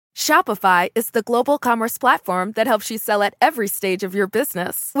Shopify is the global commerce platform that helps you sell at every stage of your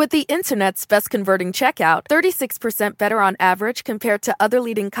business. With the internet's best converting checkout, 36% better on average compared to other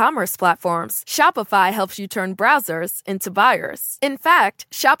leading commerce platforms, Shopify helps you turn browsers into buyers. In fact,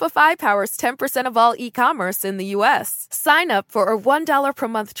 Shopify powers 10% of all e-commerce in the U.S. Sign up for a $1 per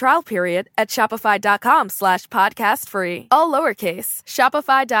month trial period at shopify.com/podcast free. All lowercase,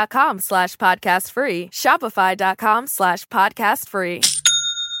 shopify.com/podcast free, shopify.com/podcast free.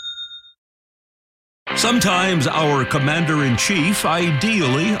 Sometimes our commander-in-chief,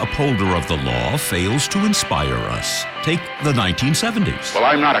 ideally upholder of the law, fails to inspire us. Take the 1970s. Well,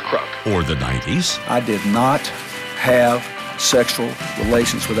 I'm not a crook. Or the 90s. I did not have sexual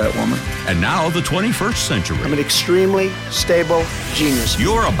relations with that woman. And now the 21st century. I'm an extremely stable genius.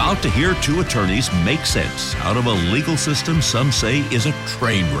 You're about to hear two attorneys make sense out of a legal system some say is a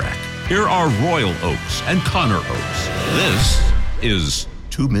train wreck. Here are Royal Oakes and Connor Oakes. This is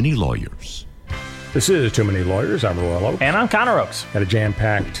Too Many Lawyers. This is Too Many Lawyers. I'm Royal Oakes. And I'm Connor Oakes. Had a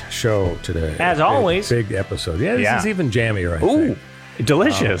jam-packed show today. As always. Big episode. Yeah, this is even jammier, I think.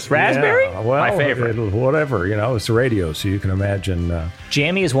 Delicious. Raspberry? Yeah, well, my favorite. Whatever, it's the radio, so you can imagine.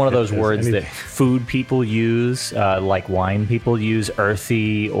 Jammy is one of those words that food people use, like wine people use,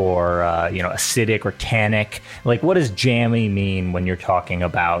 earthy or, acidic or tannic. Like, what does jammy mean when you're talking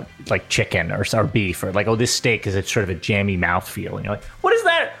about, like, chicken or beef? Or, like, this steak is sort of a jammy mouthfeel. And you're like, what is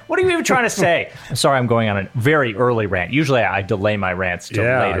that? What are you even trying to say? I'm sorry, I'm going on a very early rant. Usually I delay my rants till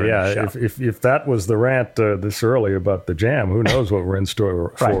later in the show. If that was the rant this early about the jam, who knows what we're in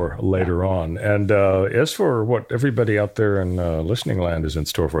store for later on. And as for what everybody out there in listening land is in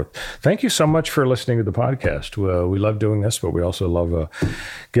store for, thank you so much for listening to the podcast. We love doing this, but we also love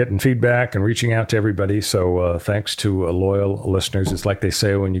getting feedback and reaching out to everybody. So thanks to loyal listeners. It's like they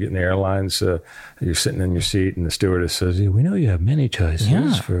say when you get in the airlines, you're sitting in your seat and the stewardess says, we know you have many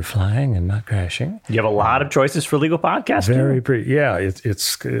choices for flying and not crashing. You have a lot of choices for legal podcasting.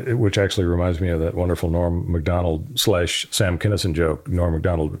 It's which actually reminds me of that wonderful Norm Macdonald / Sam Kinison joke. Norm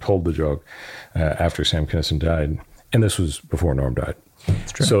Macdonald told the joke after Sam Kinison died, and this was before Norm died.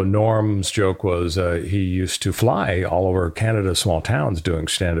 That's true. So Norm's joke was he used to fly all over Canada, small towns, doing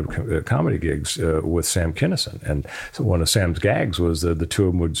stand-up comedy gigs with Sam Kinison. And so one of Sam's gags was the two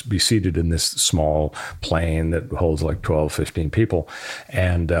of them would be seated in this small plane that holds like 12, 15 people.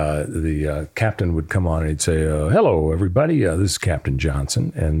 And the captain would come on and he'd say, hello, everybody. This is Captain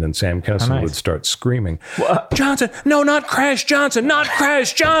Johnson. And then Sam Kinison would start screaming, Johnson, no, not Crash Johnson, not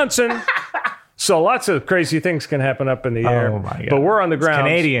Crash Johnson. So lots of crazy things can happen up in the air. Oh my God. But we're on the ground.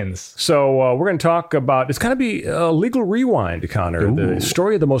 Canadians. So we're going to talk about, it's going to be a legal rewind, Connor. Ooh. The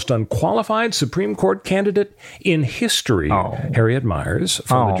story of the most unqualified Supreme Court candidate in history, Harriet Miers,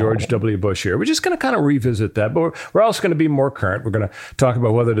 from the George W. Bush era. We're just going to kind of revisit that, but we're also going to be more current. We're going to talk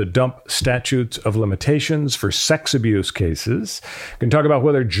about whether to dump statutes of limitations for sex abuse cases. We're going to talk about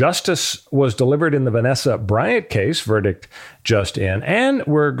whether justice was delivered in the Vanessa Bryant case, verdict just in. And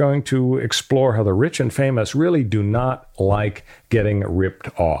we're going to explore how the rich and famous really do not like getting ripped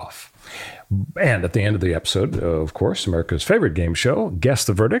off. And at the end of the episode, of course, America's favorite game show, Guess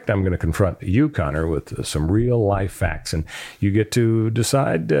the Verdict. I'm going to confront you, Connor, with some real life facts. And you get to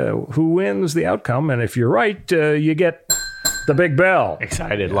decide who wins the outcome. And if you're right, you get the big bell.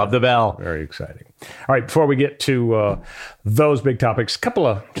 Excited. Yeah. Love the bell. Very exciting. All right, before we get to those big topics, a couple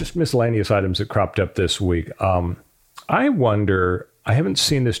of just miscellaneous items that cropped up this week. I wonder, I haven't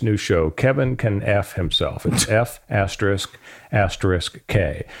seen this new show, Kevin Can F Himself. It's F****K.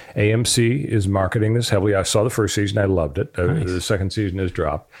 AMC is marketing this heavily. I saw the first season. I loved it. Nice. The second season has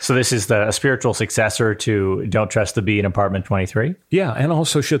dropped. So this is the spiritual successor to Don't Trust the Bee in Apartment 23? Yeah, and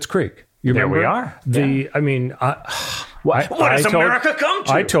also Schitt's Creek. You there remember? We are. What has America come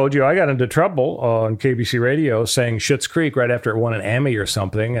to? I told you I got into trouble on KBC Radio saying Schitt's Creek right after it won an Emmy or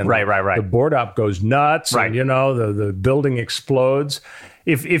something. And right. The board op goes nuts. Right. And, the building explodes.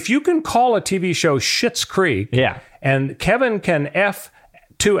 If you can call a TV show Schitt's Creek, and Kevin can F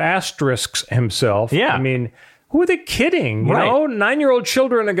two asterisks himself, I mean, who are they kidding? You know, 9-year-old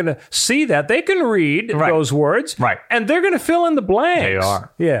children are going to see that. They can read those words. Right. And they're going to fill in the blanks. They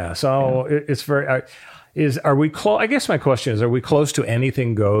are. Yeah. So it's very... Are we close? I guess my question is: are we close to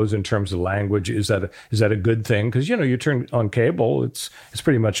anything goes in terms of language? Is that a good thing? Because you turn on cable, it's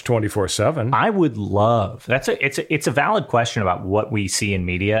pretty much 24/7. I would love it's a valid question about what we see in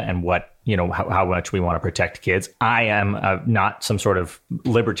media and what how much we want to protect kids. I am not some sort of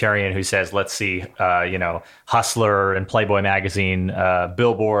libertarian who says let's see Hustler and Playboy magazine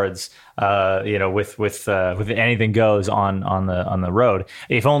billboards with anything goes on the road,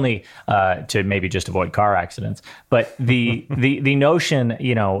 if only to maybe just avoid car accidents. But the notion,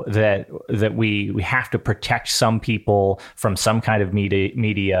 that we have to protect some people from some kind of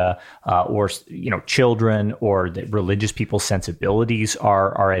media or children, or that religious people's sensibilities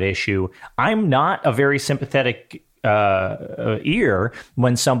are at issue. I'm not a very sympathetic ear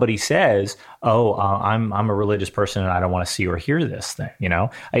when somebody says, I'm a religious person and I don't want to see or hear this thing.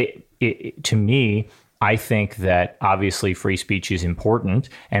 To me, I think that obviously free speech is important,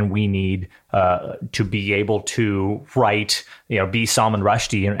 and we need to be able to write, be Salman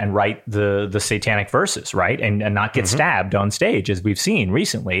Rushdie and write the satanic verses, right? And not get stabbed on stage, as we've seen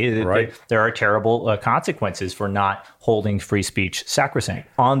recently. Right. There are terrible consequences for not holding free speech sacrosanct.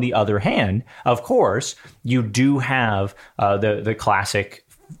 On the other hand, of course, you do have the classic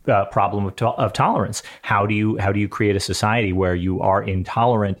problem of tolerance. How do you create a society where you are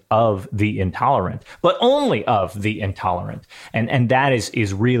intolerant of the intolerant, but only of the intolerant? And that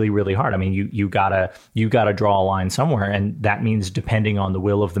is really, really hard. I mean, you gotta draw a line somewhere, and that means depending on the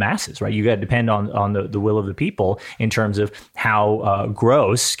will of the masses, right? You got to depend on the will of the people in terms of how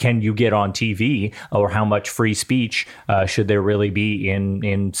gross can you get on TV, or how much free speech should there really be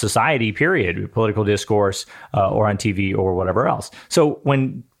in society, period, political discourse, or on TV or whatever else. So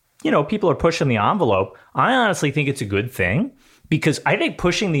when people are pushing the envelope, I honestly think it's a good thing, because I think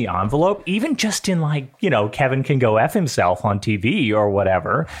pushing the envelope, even just in Kevin can go F himself on TV or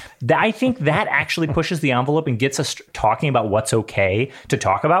whatever, I think that actually pushes the envelope and gets us talking about what's okay to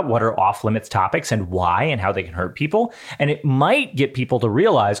talk about, what are off limits topics and why, and how they can hurt people. And it might get people to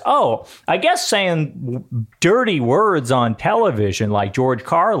realize, I guess saying dirty words on television like George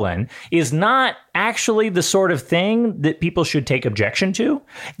Carlin is not actually the sort of thing that people should take objection to,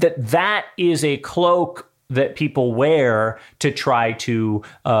 that is a cloak that people wear to try to,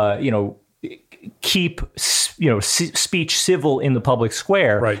 keep, speech civil in the public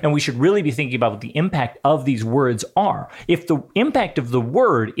square. Right. And we should really be thinking about what the impact of these words are. If the impact of the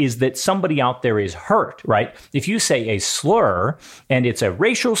word is that somebody out there is hurt, right? If you say a slur and it's a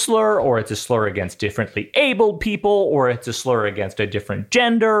racial slur, or it's a slur against differently abled people, or it's a slur against a different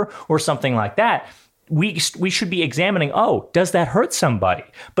gender or something like that, we should be examining, does that hurt somebody?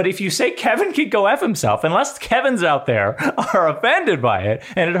 But if you say Kevin can go F himself, unless Kevins out there are offended by it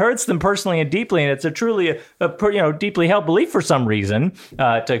and it hurts them personally and deeply, and it's a truly deeply held belief for some reason,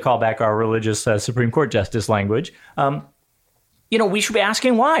 to call back our religious Supreme Court justice language, we should be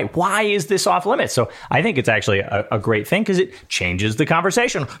asking why. Why is this off limits? So I think it's actually a great thing, because it changes the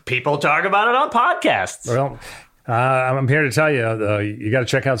conversation. People talk about it on podcasts. Well, I'm here to tell you, you got to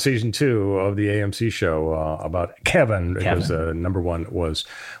check out season 2 of the AMC show about Kevin, because number 1 was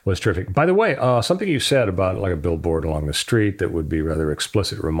terrific. By the way, something you said about like a billboard along the street that would be rather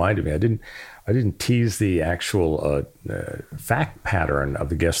explicit reminded me. I didn't tease the actual fact pattern of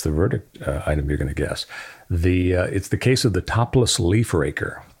the guess the verdict item you're going to guess. It's the case of the topless leaf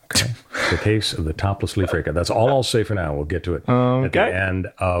raker. Okay. The case of the topless leaf raker. That's all I'll say for now. We'll get to it at the end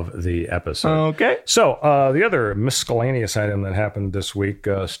of the episode. Okay. So the other miscellaneous item that happened this week,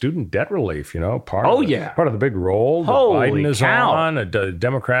 student debt relief, part of the big roll that Biden is on.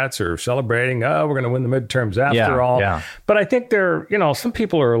 Democrats are celebrating, we're going to win the midterms after all. Yeah. But I think some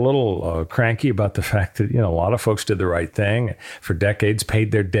people are a little cranky about the fact that, a lot of folks did the right thing for decades,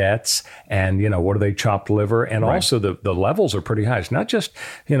 paid their debts, and, what do they, chopped liver? And also the levels are pretty high. It's not just,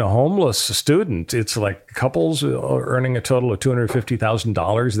 homeless students. It's like couples earning a total of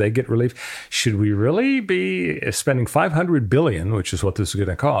 $250,000. They get relief. Should we really be spending $500 billion, which is what this is going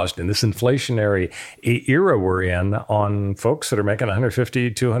to cost, in this inflationary era we're in, on folks that are making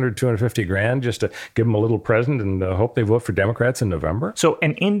 $150, $200, $250 grand just to give them a little present and hope they vote for Democrats in November? So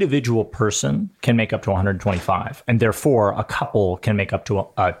an individual person can make up to 125, and therefore a couple can make up to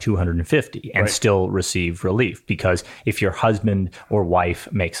 250 and still receive relief. Because if your husband or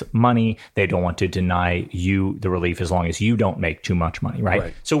wife makes money, they don't want to deny you the relief as long as you don't make too much money,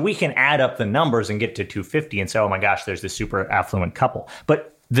 right? So we can add up the numbers and get to 250 and say, oh my gosh, there's this super affluent couple.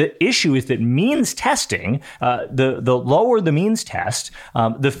 But the issue is that means testing, the lower the means test,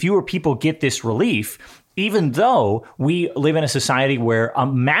 the fewer people get this relief, even though we live in a society where a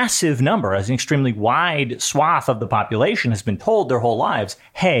massive number, an extremely wide swath of the population has been told their whole lives,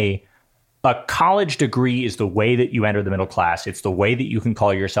 hey, a college degree is the way that you enter the middle class. It's the way that you can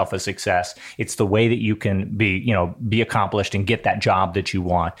call yourself a success. It's the way that you can be accomplished and get that job that you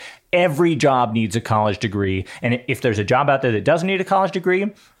want. Every job needs a college degree. And if there's a job out there that doesn't need a college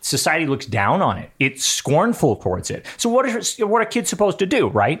degree, society looks down on it. It's scornful towards it. So what are kids supposed to do,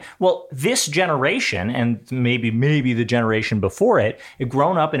 right? Well, this generation, and maybe the generation before it, had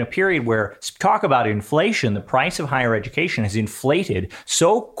grown up in a period where, talk about inflation, the price of higher education has inflated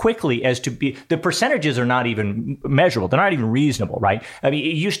so quickly as to be, the percentages are not even measurable. They're not even reasonable, right? I mean,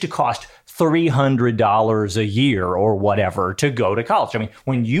 it used to cost $300 a year or whatever to go to college. I mean,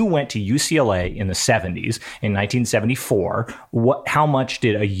 when you went to UCLA in the 70s, in 1974, how much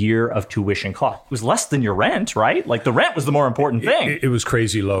did a year of tuition cost? It was less than your rent, right? Like the rent was the more important thing. It was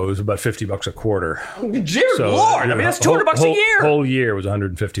crazy low. It was about $50 a quarter. Dear Lord, I mean, that's $200 a year. Whole year was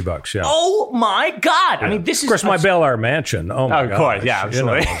 $150, yeah. Oh my God. Yeah. I mean, this is... Of course, my Bel Air mansion. Oh my God. Of course, yeah,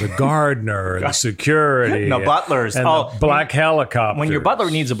 absolutely. The gardener, the security. The butlers. And the black helicopters. When your butler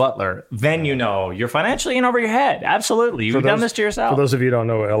needs a butler, then you know you're financially in over your head. Absolutely. You've done this to yourself. For those of you who don't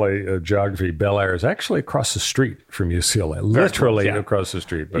know LA geography, Bel Air is actually across the street from UCLA. Literally across the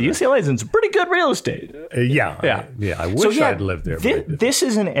street. But UCLA is in some pretty good real estate. Yeah. I wish I'd lived there. This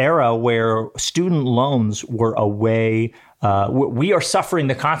is an era where student loans were a way... we are suffering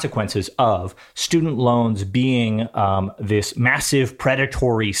the consequences of student loans being this massive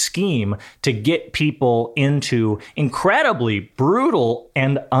predatory scheme to get people into incredibly brutal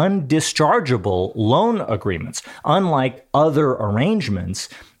and undischargeable loan agreements, unlike other arrangements.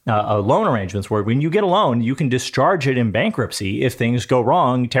 Loan arrangements where when you get a loan, you can discharge it in bankruptcy if things go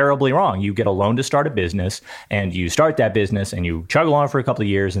wrong, terribly wrong. You get a loan to start a business and you start that business and you chug along for a couple of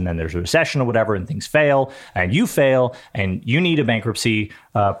years and then there's a recession or whatever and things fail and you need a bankruptcy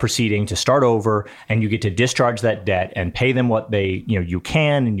proceeding to start over and you get to discharge that debt and pay them what you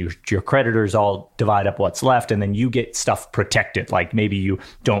can and your creditors all divide up what's left and then you get stuff protected. Like maybe you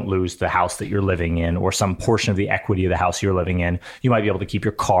don't lose the house that you're living in or some portion of the equity of the house you're living in. You might be able to keep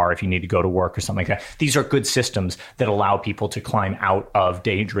your car if you need to go to work or something like that. These are good systems that allow people to climb out of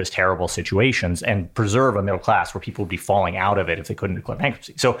dangerous, terrible situations and preserve a middle class where people would be falling out of it if they couldn't declare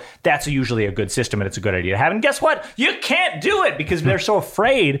bankruptcy. So that's usually a good system and it's a good idea to have. And guess what? You can't do it because they're so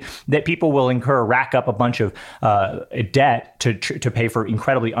afraid that people will rack up a bunch of debt to pay for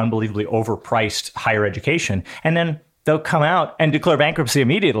incredibly, unbelievably overpriced higher education. And then they'll come out and declare bankruptcy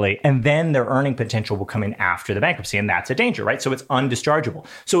immediately, and then their earning potential will come in after the bankruptcy, and that's a danger, right? So it's undischargeable.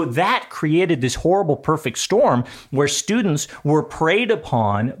 So that created this horrible perfect storm where students were preyed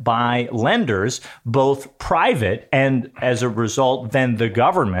upon by lenders, both private and as a result, then the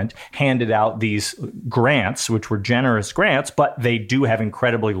government handed out these grants, which were generous grants, but they do have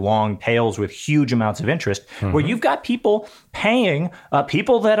incredibly long tails with huge amounts of interest, where you've got people paying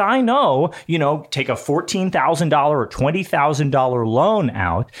people that I know, take a $14,000 or $20,000 loan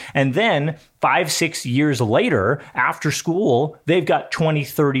out, and then 5-6 years later, after school, they've got $20,000,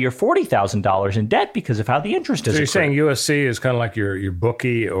 $30,000 or $40,000 in debt because of how the interest is. So you're saying USC is kind of like your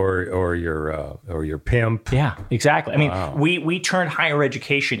bookie or your pimp? Yeah, exactly. I mean, we turned higher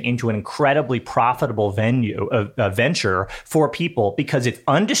education into an incredibly profitable venture for people because it's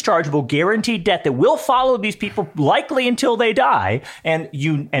undischargeable, guaranteed debt that will follow these people likely until they die, and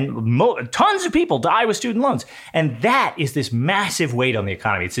tons of people die with student loans, and that is this massive weight on the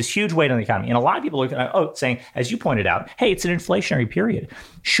economy. It's this huge weight on the economy. And a lot of people are saying, as you pointed out, hey, it's an inflationary period.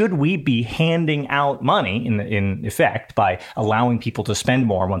 Should we be handing out money in effect by allowing people to spend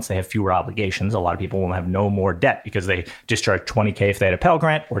more once they have fewer obligations? A lot of people will have no more debt because they discharged $20K if they had a Pell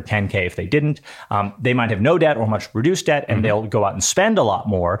Grant or $10K if they didn't. They might have no debt or much reduced debt, and they'll go out and spend a lot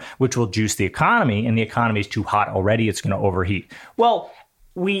more, which will juice the economy. And the economy is too hot already. It's going to overheat. Well,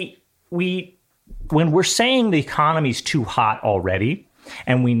 when we're saying the economy is too hot already,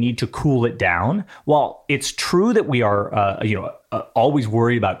 and we need to cool it down. While it's true that we are, always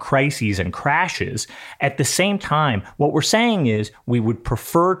worried about crises and crashes, at the same time, what we're saying is we would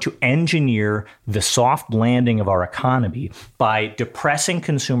prefer to engineer the soft landing of our economy by depressing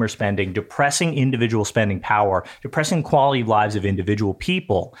consumer spending, depressing individual spending power, depressing quality of lives of individual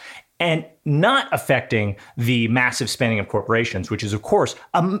people, and not affecting the massive spending of corporations, which is, of course,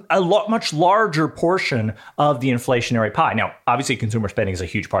 much larger portion of the inflationary pie. Now, obviously, consumer spending is a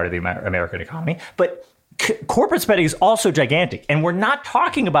huge part of the American economy, but corporate spending is also gigantic. And we're not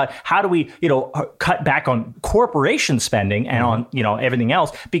talking about how do we, cut back on corporation spending and on, everything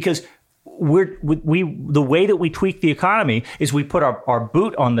else, because the way that we tweak the economy is we put our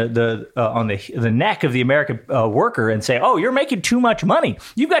boot on the neck of the American worker and say, oh, you're making too much money.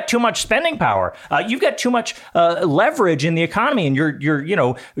 You've got too much spending power. You've got too much leverage in the economy, and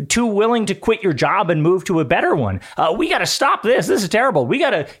you're too willing to quit your job and move to a better one. We got to stop this. This is terrible. We got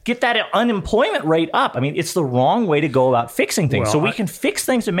to get that unemployment rate up. I mean, it's the wrong way to go about fixing things. So we can fix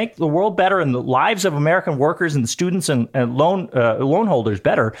things to make the world better and the lives of American workers and the students and loan holders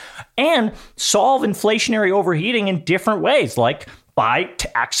better, and solve inflationary overheating in different ways, like by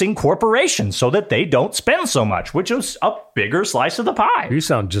taxing corporations so that they don't spend so much, which is a bigger slice of the pie. You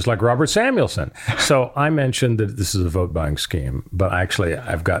sound just like Robert Samuelson. So I mentioned that this is a vote buying scheme, but actually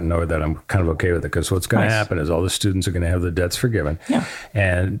I've gotten over that. I'm kind of okay with it, because what's going to happen is all the students are going to have their debts forgiven,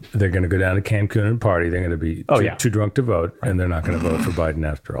 and they're going to go down to Cancun and party. They're going to be too drunk to vote, and they're not going to vote for Biden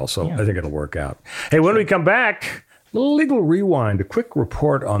after all. So I think it'll work out. Hey, when we come back, a little legal rewind, a quick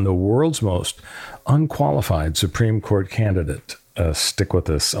report on the world's most unqualified Supreme Court candidate. Stick with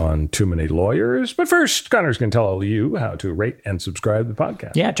us on Too Many Lawyers. But first, Connor's going to tell you how to rate and subscribe to the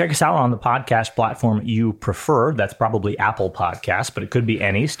podcast. Yeah, check us out on the podcast platform you prefer. That's probably Apple Podcasts, but it could be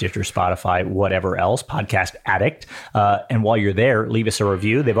any, Stitcher, Spotify, whatever else, Podcast Addict. And while you're there, leave us a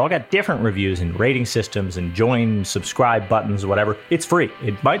review. They've all got different reviews and rating systems and join, subscribe buttons, whatever. It's free.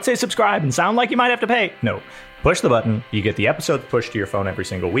 It might say subscribe and sound like you might have to pay. No. Push the button. You get the episodes pushed to your phone every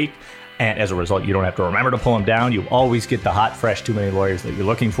single week. And as a result, you don't have to remember to pull them down. You always get the hot, fresh Too Many Lawyers that you're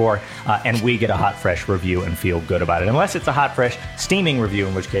looking for. And we get a hot, fresh review and feel good about it. Unless it's a hot, fresh, steaming review,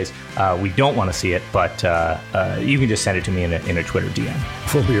 in which case we don't want to see it. But you can just send it to me in a Twitter DM.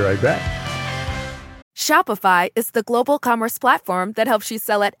 We'll be right back. Shopify is the global commerce platform that helps you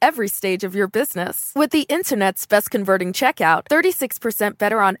sell at every stage of your business. With the internet's best converting checkout, 36%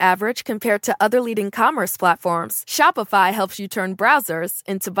 better on average compared to other leading commerce platforms, Shopify helps you turn browsers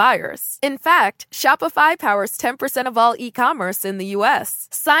into buyers. In fact, Shopify powers 10% of all e-commerce in the U.S.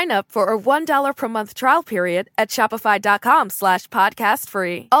 Sign up for a $1 per month trial period at shopify.com/podcast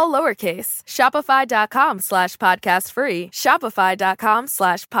free. All lowercase, shopify.com/podcast free,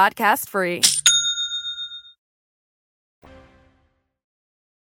 shopify.com/podcast free.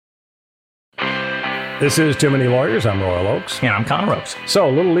 This is Too Many Lawyers. I'm Royal Oakes. And I'm Connor Oakes. So,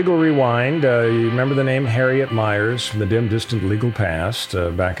 a little legal rewind. You remember the name Harriet Miers from the dim, distant legal past.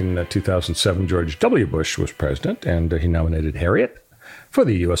 Back in 2007, George W. Bush was president, and he nominated Harriet for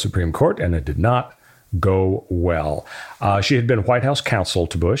the U.S. Supreme Court, and it did not go well. She had been White House counsel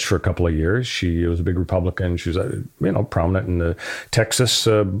to Bush for a couple of years. She was a big Republican. She was, prominent in the Texas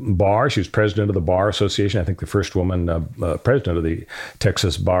bar. She was president of the Bar Association. I think the first woman president of the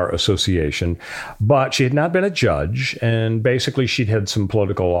Texas Bar Association. But she had not been a judge, and basically she'd had some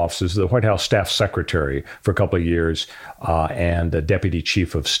political offices, the White House staff secretary for a couple of years, and a deputy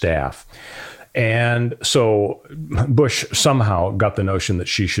chief of staff. And so Bush somehow got the notion that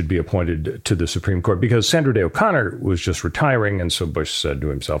she should be appointed to the Supreme Court because Sandra Day O'Connor was just retiring. And so Bush said to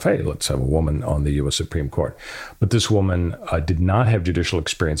himself, hey, let's have a woman on the U.S. Supreme Court. But this woman did not have judicial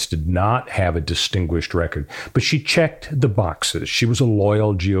experience, did not have a distinguished record, but she checked the boxes. She was a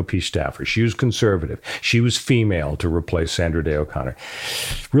loyal GOP staffer. She was conservative. She was female to replace Sandra Day O'Connor.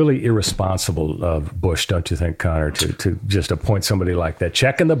 Really irresponsible of Bush, don't you think, Connor, to just appoint somebody like that,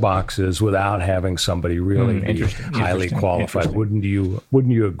 checking the boxes without having somebody really highly qualified. Wouldn't you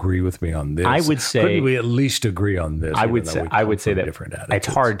agree with me on this? I would say, couldn't we at least agree on this? I would say that it's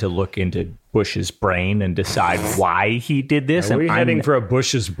hard to look into Bush's brain and decide why he did this. Are we heading for a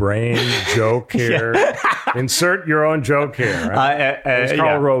Bush's brain joke here? Insert your own joke here. Right? It's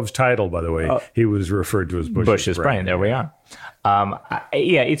Karl Rove's title, by the way. He was referred to as Bush's brain. There we are.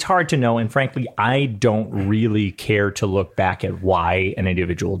 It's hard to know. And frankly, I don't really care to look back at why an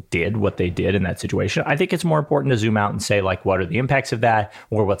individual did what they did in that situation. I think it's more important to zoom out and say, like, what are the impacts of that?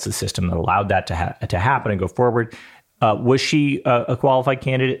 Or what's the system that allowed that to happen and go forward? Was she a qualified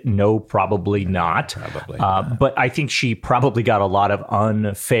candidate? No, probably not. But I think she probably got a lot of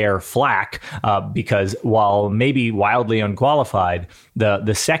unfair flack because while maybe wildly unqualified, the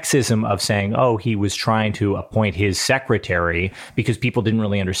sexism of saying, oh, he was trying to appoint his secretary because people didn't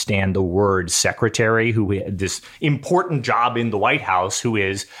really understand the word secretary, who had this important job in the White House, who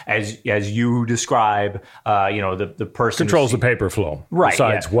is, as you describe, the person controls the paper flow. Right.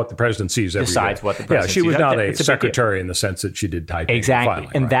 Besides what the president sees every day. What the president sees. She was not a secretary in the sense that she did typing. Exactly. And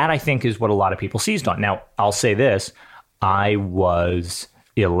filing, and that, I think, is what a lot of people seized on. Now, I'll say this. I was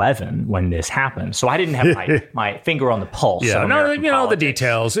 11 when this happened. So I didn't have my finger on the pulse. Yeah, of no, American the politics,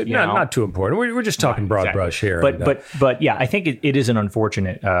 details, not too important. We're just talking broad brush here. But yeah, I think it is an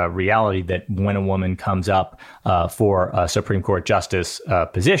unfortunate reality that when a woman comes up for a Supreme Court justice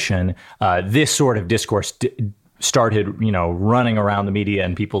position, this sort of discourse started, running around the media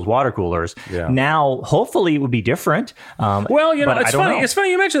and people's water coolers. Yeah. Now, hopefully, it would be different. It's funny. It's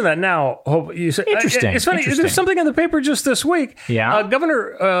funny you mentioned that. Now, you say, interesting. It's funny. There's something in the paper just this week. Yeah,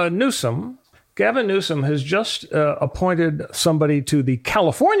 Governor Gavin Newsom has just appointed somebody to the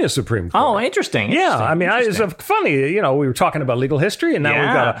California Supreme Court. Oh, interesting. Yeah, I mean, it's funny. We were talking about legal history, and now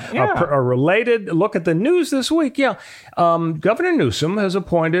we've got a related look at the news this week. Yeah, Governor Newsom has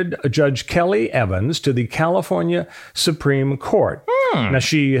appointed Judge Kelly Evans to the California Supreme Court. Now,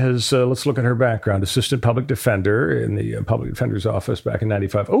 she has, let's look at her background, assistant public defender in the public defender's office back in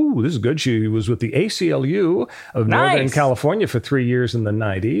 95. Oh, this is good. She was with the ACLU of Northern California for 3 years in the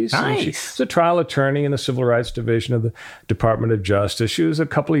 90s. Nice. She's a trial attorney in the Civil Rights Division of the Department of Justice. She was a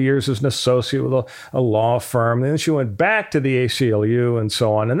couple of years as an associate with a law firm. Then she went back to the ACLU and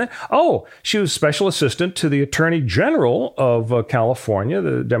so on. And then, she was special assistant to the Attorney General of California,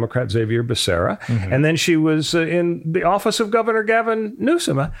 the Democrat Xavier Becerra. Mm-hmm. And then she was in the office of Governor Gavin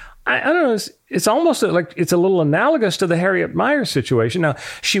Newsom. I don't know. It's almost like it's a little analogous to the Harriet Miers situation. Now,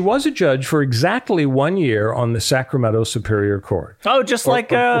 she was a judge for exactly 1 year on the Sacramento Superior Court. Oh, just or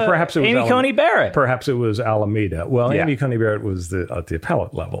perhaps it was Amy Coney Barrett. Perhaps it was Alameda. Well, Amy Coney Barrett was at the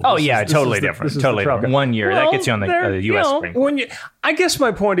appellate level. Oh, totally different. Totally different. 1 year. That gets you on the U.S. Supreme Court. I guess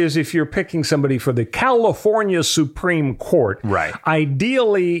my point is if you're picking somebody for the California Supreme Court, right,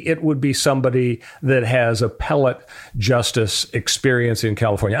 ideally it would be somebody that has appellate justice experience in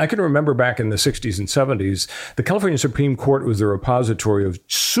California. I can remember back in the 60s and 70s, the California Supreme Court was the repository of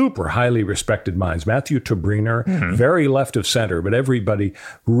super highly respected minds. Matthew Tabriner, very left of center, but everybody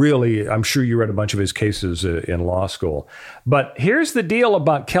really, I'm sure you read a bunch of his cases in law school. But here's the deal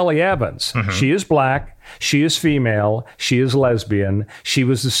about Kelly Evans. She is black. She is female. She is lesbian. She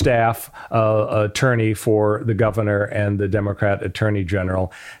was the staff attorney for the governor and the Democrat attorney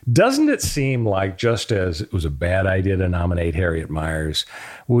general. Doesn't it seem like just as it was a bad idea to nominate Harriet Miers,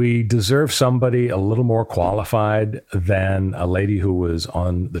 we deserve somebody a little more qualified than a lady who was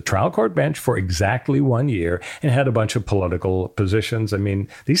on the trial court bench for exactly 1 year and had a bunch of political positions? I mean,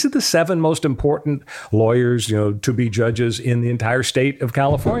 these are the 7 most important lawyers, to be judges in the entire state of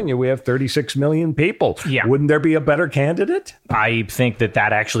California. We have 36 million people. Yeah. Wouldn't there be a better candidate? I think that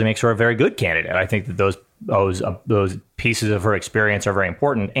actually makes her a very good candidate. I think that those pieces of her experience are very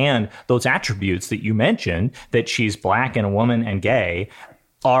important. And those attributes that you mentioned, that she's black and a woman and gay,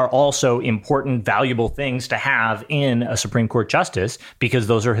 are also important, valuable things to have in a Supreme Court justice because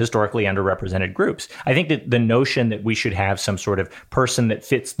those are historically underrepresented groups. I think that the notion that we should have some sort of person that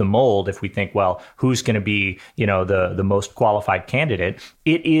fits the mold, if we think, well, who's going to be, the most qualified candidate,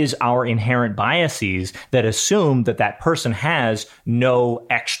 it is our inherent biases that assume that person has no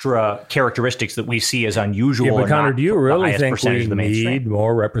extra characteristics that we see as unusual. Yeah, but Connor, not do you really think we need need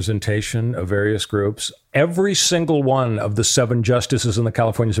more representation of various groups? Every single one of the 7 justices in the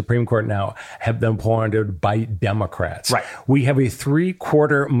California Supreme Court now have been appointed by Democrats. Right. We have a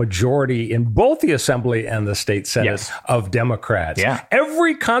 3/4 majority in both the Assembly and the State Senate of Democrats. Yeah.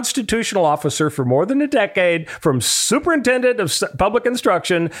 Every constitutional officer for more than a decade, from superintendent of public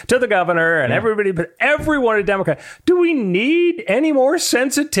instruction to the governor and everyone a Democrat. Do we need any more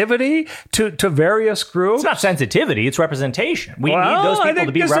sensitivity to various groups? It's not sensitivity, it's representation. We need those people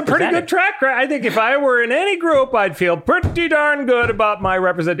to be represented. It's a pretty good track record. I think if I were in any group, I'd feel pretty darn good about my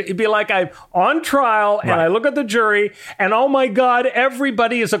representation. It'd be like I'm on trial and I look at the jury and, oh my God,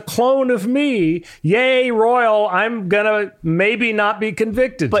 everybody is a clone of me. Yay, Royal, I'm going to maybe not be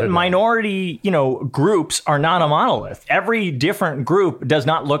convicted. But minority, groups are not a monolith. Every different group does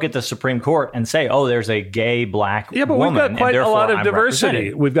not look at the Supreme Court and say, oh, there's a gay black woman. Yeah, but we've got quite a lot of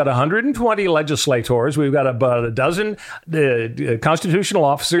diversity. We've got 120 legislators. We've got about a dozen constitutional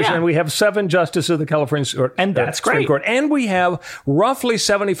officers, and we have 7 justices of the California and that's Supreme Court. And we have roughly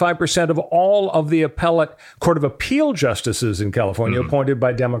 75% of all of the appellate Court of Appeal justices in California appointed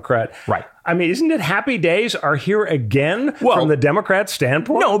by Democrat. Right. I mean, isn't it happy days are here again from the Democrat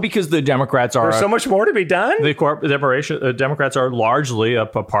standpoint? No, because the Democrats are... There's so much more to be done? The Democrats are largely a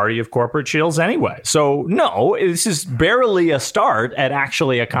party of corporate shills anyway. So, no, this is barely a start at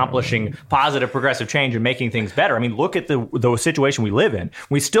actually accomplishing positive progressive change and making things better. I mean, look at the situation we live in.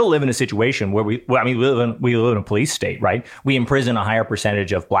 We still live in a situation where we live in a police state, right? We imprison a higher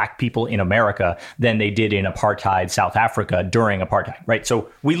percentage of black people in America than they did in apartheid South Africa during apartheid, right? So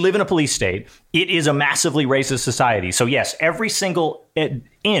we live in a police state. state, it is a massively racist society. So yes, every single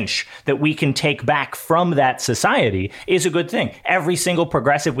inch that we can take back from that society is a good thing. Every single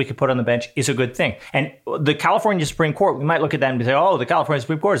progressive we could put on the bench is a good thing. And the California Supreme Court, we might look at that and say, oh, the California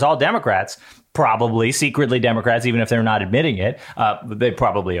Supreme Court is all Democrats. Probably secretly Democrats, even if they're not admitting it. They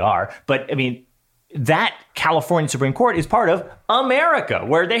probably are. But I mean, that California Supreme Court is part of America,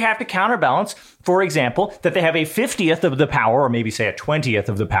 where they have to counterbalance, for example, that they have a 50th of the power, or maybe say a 20th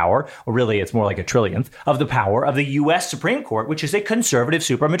of the power, or really it's more like a trillionth of the power of the U.S. Supreme Court, which is a conservative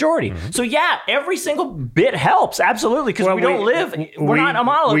supermajority. Mm-hmm. So yeah, every single bit helps, absolutely, because we're not a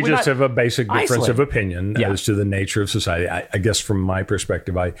monolith. We just have a basic difference of opinion as to the nature of society. I guess from my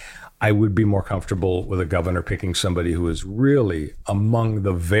perspective, I would be more comfortable with a governor picking somebody who is really among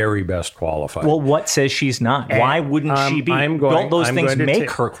the very best qualified. Well, what says she's not? Why wouldn't she be? Don't those things make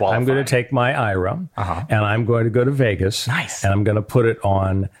her qualified? I'm going to take my IRA, and I'm going to go to Vegas. Nice. And I'm going to put it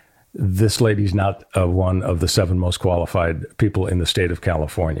on, this lady's not one of the 7 most qualified people in the state of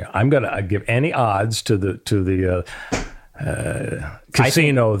California. I'm going to give any odds to the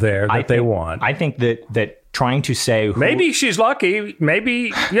casino that they want. I think that trying to say maybe she's lucky,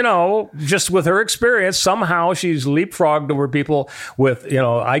 maybe just with her experience somehow she's leapfrogged over people with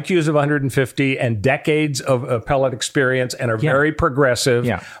IQs of 150 and decades of appellate experience and are very progressive.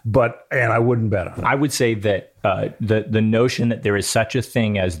 And I wouldn't bet on it. I would say that the notion that there is such a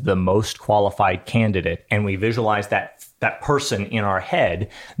thing as the most qualified candidate, and we visualize that person in our head,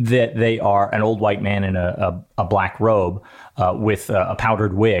 that they are an old white man in a black robe with a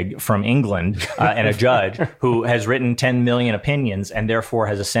powdered wig from England and a judge who has written 10 million opinions and therefore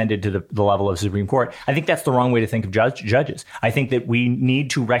has ascended to the level of Supreme Court. I think that's the wrong way to think of judges. I think that we need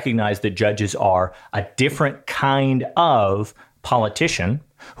to recognize that judges are a different kind of politician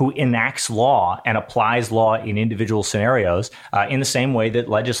who enacts law and applies law in individual scenarios in the same way that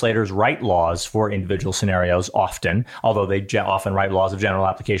legislators write laws for individual scenarios often, although they often write laws of general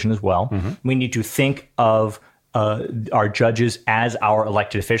application as well. Mm-hmm. We need to think of our judges as our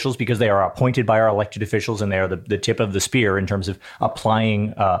elected officials because they are appointed by our elected officials and they are the tip of the spear in terms of applying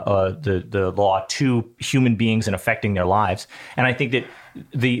the law to human beings and affecting their lives. And I think that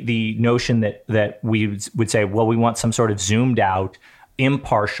the notion that we would say, well, we want some sort of zoomed out,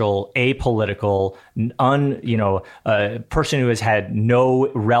 impartial, apolitical, person who has had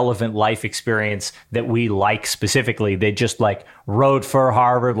no relevant life experience that we like specifically. They just wrote for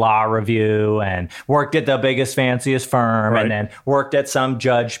Harvard Law Review and worked at the biggest, fanciest firm, and then worked at some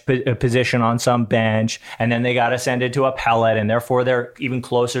judge position on some bench, and then they got ascended to appellate, and therefore they're even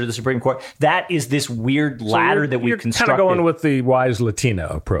closer to the Supreme Court. That is this weird ladder that we've constructed. You're kind of going with the wise Latina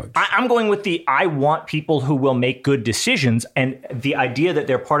approach. I'm going with I want people who will make good decisions, and the idea that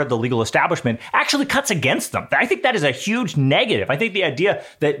they're part of the legal establishment actually cuts against them. I think that is a huge negative. I think the idea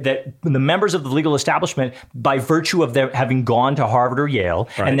that the members of the legal establishment, by virtue of their having gone to Harvard or Yale,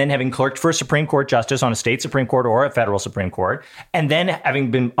 and then having clerked for a Supreme Court justice on a state Supreme Court or a federal Supreme Court, and then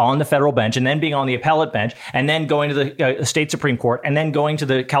having been on the federal bench, and then being on the appellate bench, and then going to the state Supreme Court, and then going to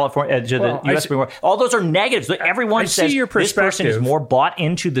the the U.S. Supreme Court, all those are negatives. Everyone says this person is more bought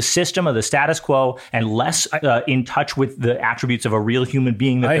into the system of the status quo and less in touch with the attributes of a real human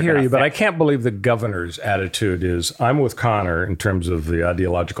being. I hear you, but I can't believe the governor's attitude is, I'm with Connor in terms of the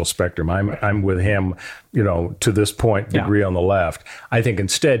ideological spectrum. I'm with him, to this point, degree on the left. I think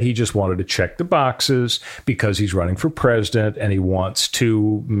instead he just wanted to check the boxes because he's running for president and he wants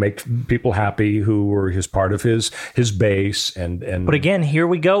to make people happy who were part of his base. But again, here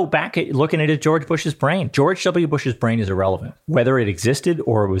we go back at looking at George Bush's brain. George W. Bush's brain is irrelevant, whether it existed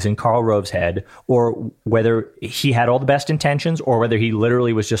or it was in Karl Rove's head, or whether he had all the best intentions, or whether he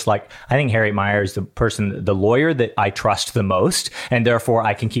literally was just I think Harriet Mier is the lawyer that I trust the most, and therefore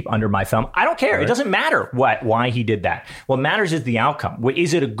I can keep under my thumb. I don't care. Right. It doesn't matter why he did that. What matters is the outcome.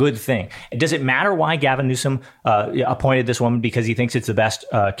 Is it a good thing? Does it matter why Gavin Newsom appointed this woman because he thinks it's the best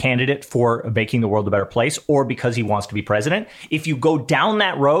candidate for making the world a better place, or because he wants to be president? If you go down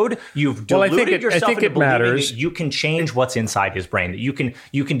that road, you've deluded yourself into believing that you can change what's inside his brain. That you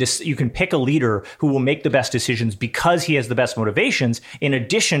can pick a leader who will make the best decisions because he has the best motivations, in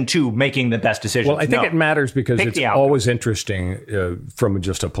addition to making the best decisions. Well, I think it matters because it's always interesting from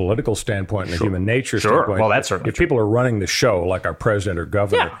just a political standpoint and a human nature standpoint. Well, that's certainly if people are running the show, like our president or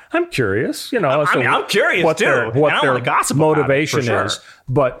governor. Yeah. I'm curious, I'm curious what too. What their gossip motivation about it, is.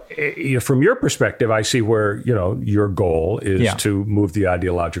 But from your perspective, I see where, your goal is to move the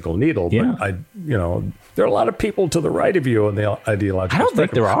ideological needle. Yeah. But there are a lot of people to the right of you on the ideological I don't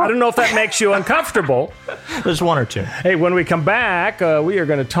think there are. I don't know if that makes you uncomfortable. There's one or two. Hey, when we come back, we are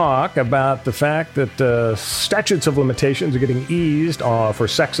going to talk about the fact that statutes of limitations are getting eased for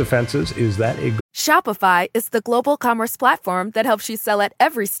sex offenses. Is that a Shopify is the global commerce platform that helps you sell at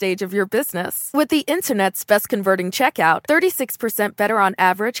every stage of your business. With the internet's best converting checkout, 36% better on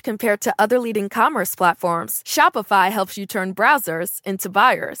average compared to other leading commerce platforms, Shopify helps you turn browsers into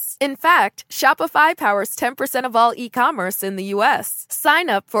buyers. In fact, Shopify powers 10% of all e-commerce in the U.S. Sign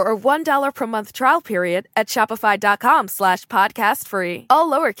up for a $1 per month trial period at shopify.com/podcast free. All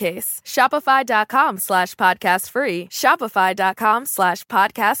lowercase, shopify.com/podcast free,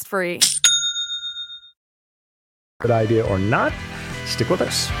 shopify.com/podcast free. good idea or not? Stick with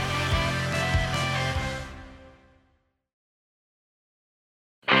us.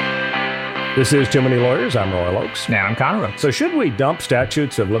 This is Too Many Lawyers. I'm Royal Oakes. And I'm Connor Oakes. So should we dump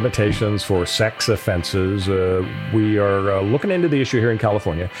statutes of limitations for sex offenses? We are looking into the issue here in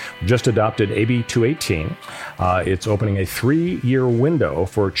California. We just adopted AB 218. It's opening a 3-year window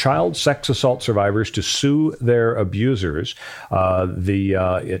for child sex assault survivors to sue their abusers.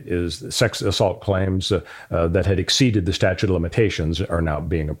 It is sex assault claims that had exceeded the statute of limitations are now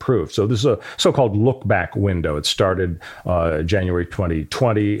being approved. So this is a so-called look-back window. It started January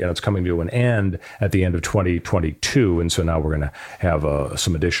 2020, and it's coming to an end at the end of 2022. And so now we're going to have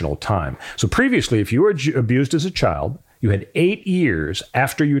some additional time. So previously, if you were abused as a child, you had 8 years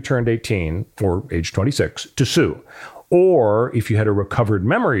after you turned 18 or age 26 to sue. Or if you had a recovered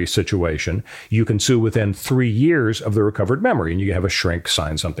memory situation, you can sue within 3 years of the recovered memory. And you have a shrink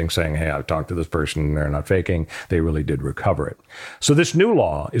sign something saying, hey, I've talked to this person, they're not faking, they really did recover it. So this new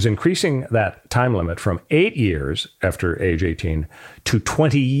law is increasing that time limit from 8 years after age 18 to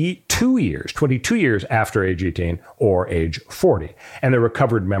 22 years after age 18 or age 40. And the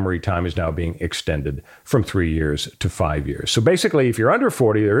recovered memory time is now being extended from 3 years to 5 years. So basically, if you're under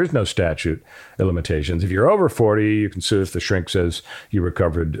 40, there is no statute of limitations. If you're over 40, you can sue if the shrink says you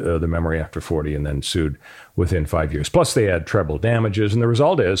recovered the memory after 40 and then sued within 5 years. Plus, they add treble damages. And the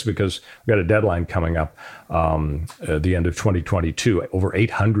result is, because we've got a deadline coming up at the end of 2022, over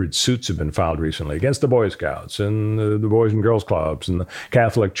 800 suits have been filed recently against the Boy Scouts and the Boys and Girls Clubs and the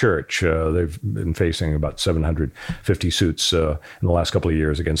Catholic Church. They've been facing about 750 suits in the last couple of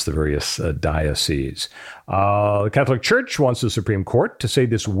years against the various dioceses. The Catholic Church wants the Supreme Court to say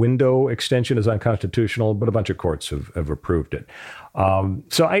this window extension is unconstitutional, but a bunch of courts have approved it.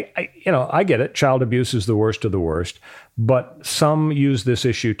 So I get it. Child abuse is the worst of the worst, but some use this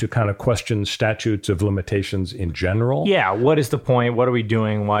issue to kind of question statutes of limitations in general. Yeah. What is the point? What are we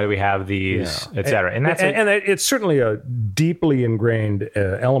doing? Why do we have these, et cetera? And it's certainly a deeply ingrained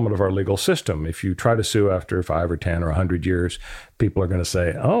element of our legal system. If you try to sue after 5 or 10 or 100 years, people are going to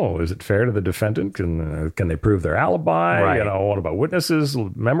say, oh, is it fair to the defendant? Can they prove their alibi? Right. What about witnesses?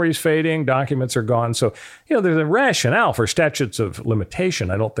 Memory's fading, documents are gone. So, there's a rationale for statutes of limitation.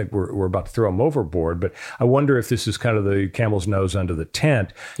 I don't think we're about to throw them overboard, but I wonder if this is kind of the camel's nose under the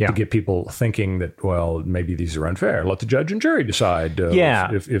tent to get people thinking that, well, maybe these are unfair. Let the judge and jury decide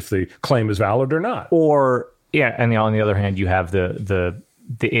if the claim is valid or not. And on the other hand, you have the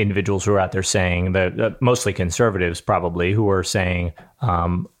individuals who are out there saying that mostly conservatives probably who are saying,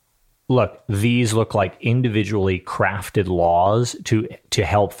 look, these look like individually crafted laws to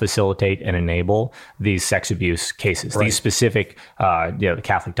help facilitate and enable these sex abuse cases, these specific, the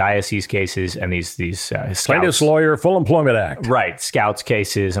Catholic diocese cases and these Scouts. Plaintiff's Lawyer, Full Employment Act. Right. Scouts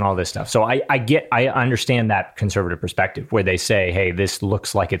cases and all this stuff. So I understand that conservative perspective where they say, hey, this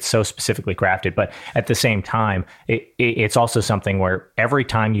looks like it's so specifically crafted. But at the same time, it's also something where every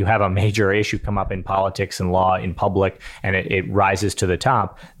time you have a major issue come up in politics and law in public and it rises to the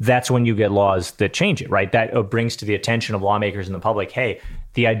top, that's when you get laws that change it, right? That brings to the attention of lawmakers and the public, hey,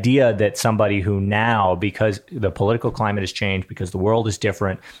 the idea that somebody who now, because the political climate has changed, because the world is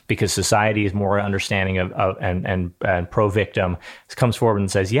different, because society is more understanding of and pro-victim, comes forward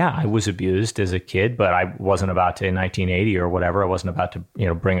and says, yeah, I was abused as a kid, but I wasn't about to, in 1980 or whatever, I wasn't about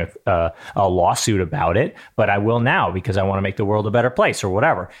to bring a lawsuit about it, but I will now because I want to make the world a better place or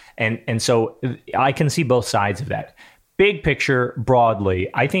whatever. And so I can see both sides of that. Big picture, broadly,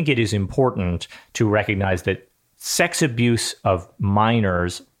 I think it is important to recognize that sex abuse of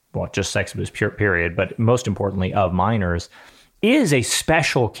minors, well, just sex abuse period, but most importantly of minors, is a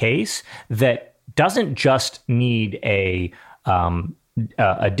special case that doesn't just need a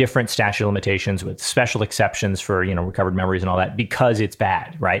a different statute of limitations with special exceptions for recovered memories and all that because it's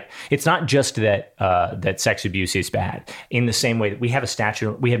bad, right? It's not just that that sex abuse is bad. In the same way that we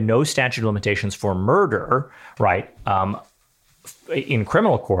have no statute of limitations for murder, right? In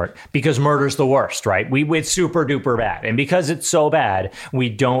criminal court, because murder's the worst, right? It's super duper bad, and because it's so bad,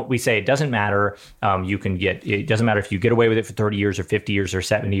 we say it doesn't matter. It doesn't matter if you get away with it for 30 years or 50 years or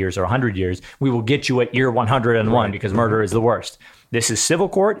 70 years or 100 years. We will get you at year 101 because murder is the worst. This is civil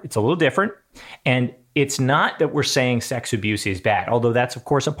court. It's a little different. And it's not that we're saying sex abuse is bad, although that's, of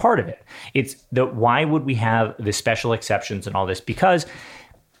course, a part of it. It's that why would we have the special exceptions and all this? Because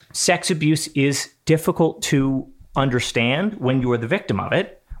sex abuse is difficult to understand when you are the victim of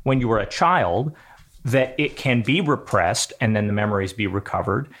it, when you are a child, that it can be repressed and then the memories be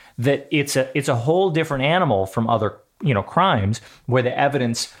recovered, that it's a whole different animal from other crimes where the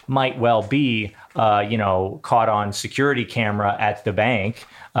evidence might well be, caught on security camera at the bank,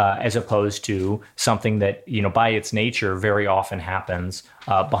 as opposed to something that, by its nature, very often happens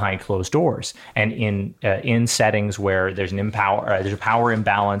behind closed doors and in settings where there's there's a power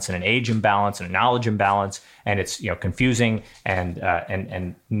imbalance and an age imbalance and a knowledge imbalance, and it's confusing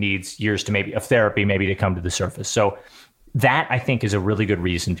and needs years of therapy maybe to come to the surface. So that, I think, is a really good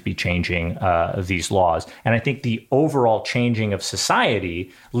reason to be changing these laws. And I think the overall changing of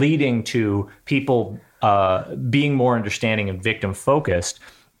society leading to people being more understanding and victim-focused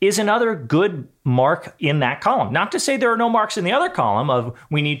is another good mark in that column. Not to say there are no marks in the other column of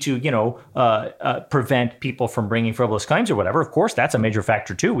we need to, prevent people from bringing frivolous claims or whatever. Of course, that's a major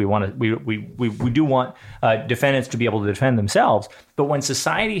factor too. We do want defendants to be able to defend themselves. But when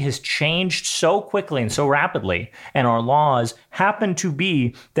society has changed so quickly and so rapidly, and our laws happen to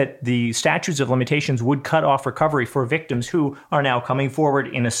be that the statutes of limitations would cut off recovery for victims who are now coming forward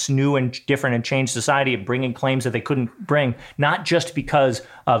in a new and different and changed society of bringing claims that they couldn't bring, not just because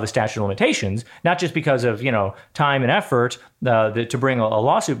of a statute of limitations, not just because of time and effort to bring a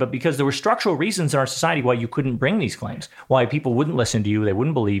lawsuit, but because there were structural reasons in our society why you couldn't bring these claims, why people wouldn't listen to you, they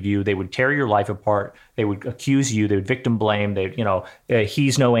wouldn't believe you, they would tear your life apart, they would accuse you, they would victim blame,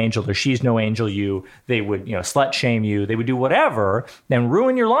 he's no angel or she's no angel you, they would slut shame you, they would do whatever, then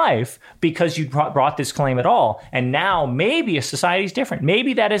ruin your life because you brought this claim at all. And now maybe a society's different.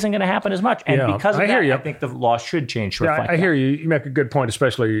 Maybe that isn't going to happen as much. And because of that, I think the law should change to reflect I hear you. You make a good point,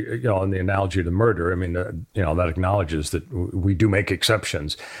 especially in the analogy to murder. I mean, that acknowledges that we do make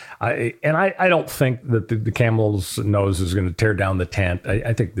exceptions. I don't think that the camel's nose is going to tear down the tent.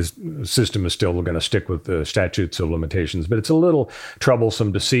 I think this system is still going to stick with the statutes of limitations, but it's a little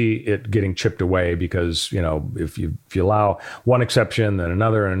troublesome to see it getting chipped away because, if you allow one exception, then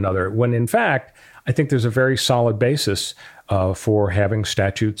another and another, when in fact, I think there's a very solid basis for having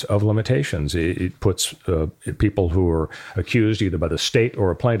statutes of limitations. It puts people who are accused either by the state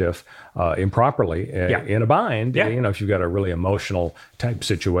or a plaintiff improperly in a bind, if you've got a really emotional type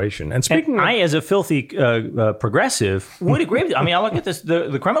situation. And speaking I, as a filthy progressive, would agree with you. I mean, I look at this,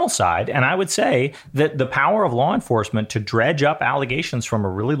 the criminal side, and I would say that the power of law enforcement to dredge up allegations from a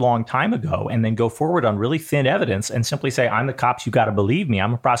really long time ago and then go forward on really thin evidence and simply say, I'm the cops, you got to believe me.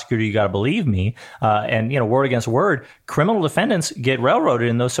 I'm a prosecutor, you got to believe me. And word against word, criminal defendants get railroaded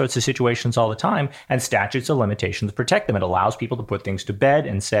in those sorts of situations all the time, and statutes of limitations protect them. It allows people to put things to bed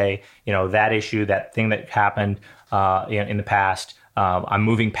and say, that issue, that thing that happened in the past, I'm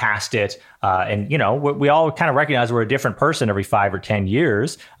moving past it. And we all kind of recognize we're a different person every 5 or 10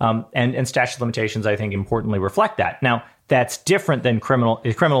 years. And statute of limitations, I think, importantly reflect that. Now, that's different than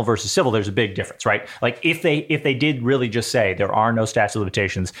criminal versus civil. There's a big difference, right? Like if they did really just say there are no statute of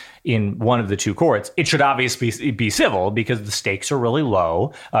limitations in one of the two courts, it should obviously be civil because the stakes are really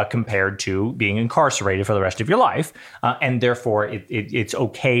low compared to being incarcerated for the rest of your life. And therefore, it's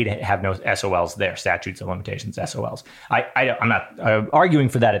okay to have no SOLs there, statutes of limitations, SOLs. I'm not arguing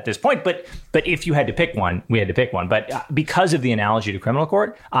for that at this point, but if you had to pick one, we had to pick one. But because of the analogy to criminal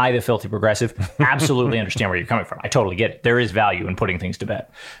court, I, the filthy progressive, absolutely understand where you're coming from. I totally get it. There is value in putting things to bed.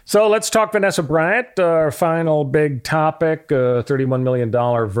 So let's talk Vanessa Bryant, our final big topic, $31 million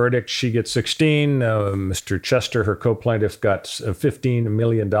verdict. She gets 16. Mr. Chester, her co-plaintiff, got $15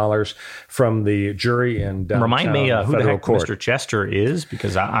 million from the jury in downtown Remind me who the heck court. Mr. Chester is,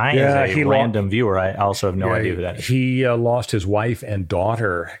 because I as a random viewer, I also have no idea who that is. He lost his wife and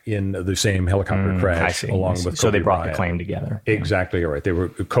daughter in the same helicopter crash, along with So they brought Bryant. the claim together. Exactly right. They were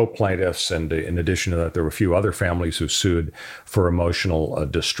co-plaintiffs, and in addition to that, there were a few other families who sued for emotional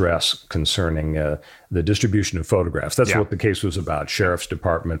distress concerning the distribution of photographs. That's what the case was about. Sheriff's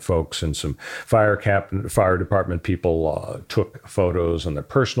Department folks and some fire department people took photos on their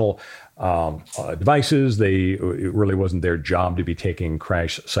personal devices. It really wasn't their job to be taking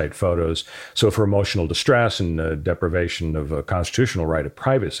crash site photos. So for emotional distress and deprivation of a constitutional right of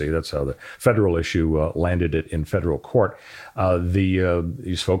privacy, that's how the federal issue landed it in federal court.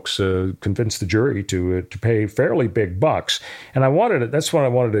 These folks convinced the jury to pay fairly big bucks. And that's what I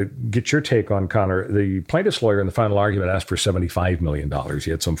wanted to get your take on, Connor. The plaintiff's lawyer in the final argument asked for $75 million. He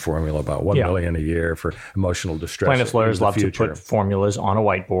had some formula about $1 million a year for emotional distress. Plaintiff's lawyers love to put formulas on a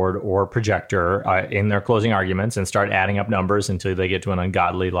whiteboard or projector in their closing arguments and start adding up numbers until they get to an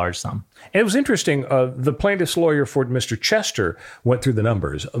ungodly large sum. And it was interesting. The plaintiff's lawyer for Mr. Chester went through the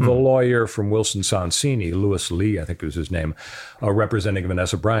numbers. The lawyer from Wilson Sonsini, Louis Lee, I think was his name, representing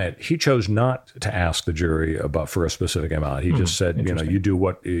Vanessa Bryant, he chose not to ask the jury for a specific amount. He just said, you do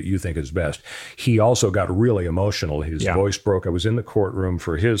what you think is best. He also got really emotional. His voice broke. I was in the courtroom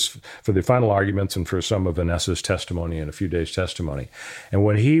for the final arguments and for some of Vanessa's testimony and a few days' testimony. And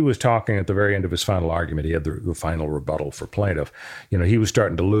when he was talking at the very end of his final argument, he had the final rebuttal for plaintiff. He was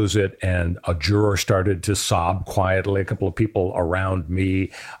starting to lose it, and a juror started to sob quietly. A couple of people around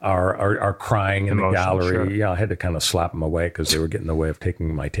me are crying in the gallery. Sure. Yeah, I had to kind of slap them away because they were getting in the way of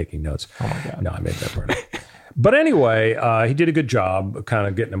taking notes. Oh my God! No, I made that part. But anyway, he did a good job kind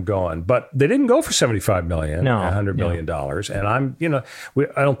of getting them going. But they didn't go for $75 million, $100 million. And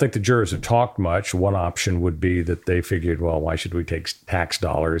I don't think the jurors have talked much. One option would be that they figured, well, why should we take tax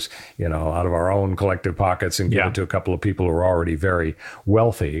dollars, out of our own collective pockets and give it to a couple of people who are already very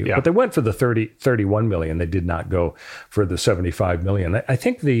wealthy. Yeah. But they went for the $31 million. They did not go for the $75 million. I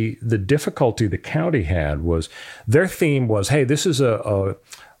think the difficulty the county had was their theme was, hey, this is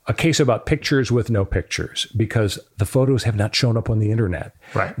a case about pictures with no pictures because the photos have not shown up on the internet.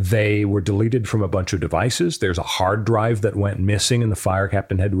 Right. They were deleted from a bunch of devices. There's a hard drive that went missing, and the fire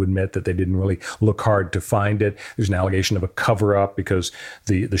captain had to admit that they didn't really look hard to find it. There's an allegation of a cover-up because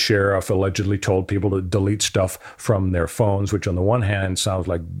the sheriff allegedly told people to delete stuff from their phones, which on the one hand sounds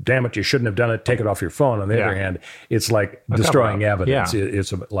like, damn it, you shouldn't have done it, take it off your phone. On the other hand, it's like destroying evidence. Yeah.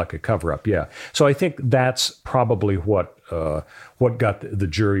 It's like a cover-up, So I think that's probably what got the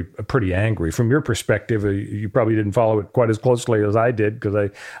jury pretty angry. From your perspective, you probably didn't follow it quite as closely as I did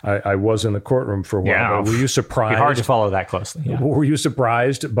because I was in the courtroom for a while. Yeah. Were you surprised? It's hard to follow that closely. Yeah. Were you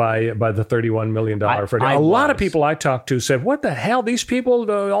surprised by the $31 million? A lot of people I talked to said, what the hell? These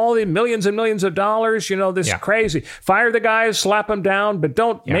people, all the millions and millions of dollars, this is crazy. Fire the guys, slap them down, but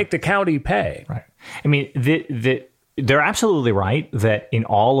don't make the county pay. Right. I mean, they're absolutely right that in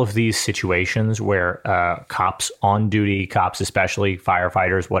all of these situations where cops on duty, cops especially,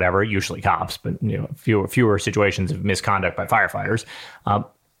 firefighters, whatever, usually cops, but fewer situations of misconduct by firefighters,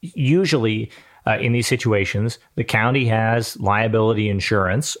 usually in these situations, the county has liability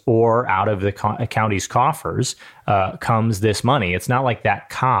insurance, or out of the county's coffers comes this money. It's not like that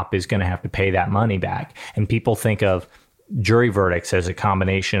cop is going to have to pay that money back. And people think of jury verdicts as a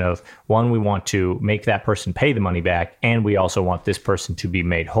combination of, one, we want to make that person pay the money back, and we also want this person to be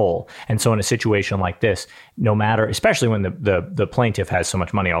made whole. And so in a situation like this, no matter, especially when the plaintiff has so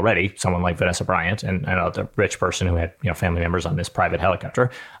much money already, someone like Vanessa Bryant and the rich person who had family members on this private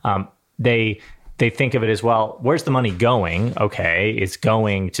helicopter, they think of it as, well, where's the money going? Okay, it's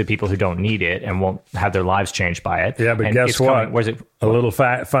going to people who don't need it and won't have their lives changed by it. Yeah, but and guess what? Where's it? A little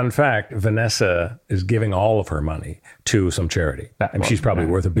fun fact, Vanessa is giving all of her money to some charity. She's probably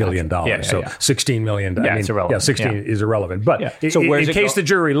worth $1 billion. So $16 million. It's irrelevant. Yeah, 16 is irrelevant. But so in case the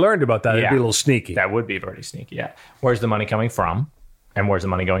jury learned about that, it'd be a little sneaky. That would be very sneaky, Where's the money coming from? And where's the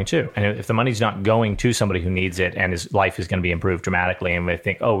money going to? And if the money's not going to somebody who needs it and his life is going to be improved dramatically, and we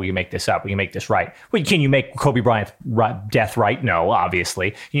think, oh, we can make this up, we can make this right. Well, can you make Kobe Bryant's death right? No,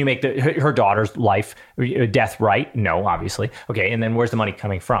 obviously. Can you make her daughter's death right? No, obviously. Okay, and then where's the money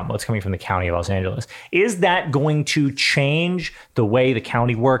coming from? Well, it's coming from the county of Los Angeles. Is that going to change the way the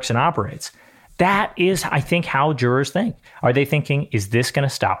county works and operates? That is, I think, how jurors think. Are they thinking, is this going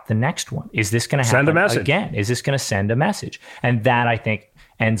to stop the next one? Is this going to happen again? Is this going to send a message? And that, I think,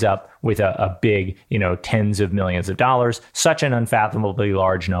 ends up with a big, tens of millions of dollars, such an unfathomably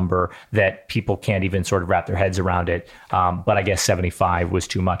large number that people can't even sort of wrap their heads around it. But I guess 75 was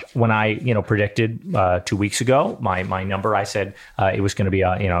too much. When I, predicted 2 weeks ago, my number, I said it was going to be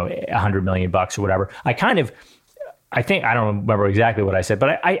 $100 million or whatever. I don't remember exactly what I said,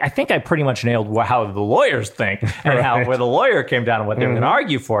 but I think I pretty much nailed how the lawyers think and where the lawyer came down and what they were going to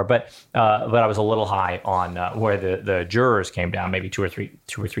argue for. But I was a little high on where the jurors came down, maybe two or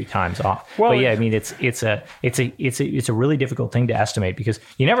three times off. Well, but yeah, I mean, it's a really difficult thing to estimate because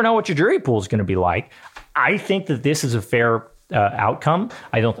you never know what your jury pool is going to be like. I think that this is a fair outcome.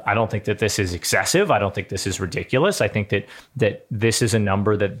 I don't think that this is excessive. I don't think this is ridiculous. I think that this is a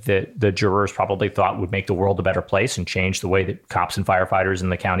number that the jurors probably thought would make the world a better place and change the way that cops and firefighters in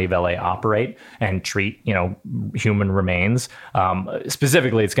the county of LA operate and treat, human remains.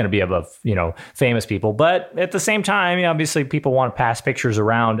 Specifically, it's going to be of famous people, but at the same time, obviously people want to pass pictures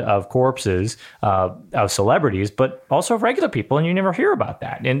around of corpses of celebrities, but also of regular people, and you never hear about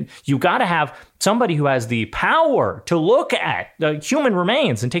that. And you got to have somebody who has the power to look at the human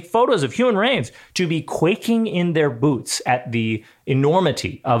remains and take photos of human remains to be quaking in their boots at the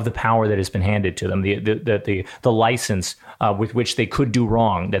enormity of the power that has been handed to them, the license with which they could do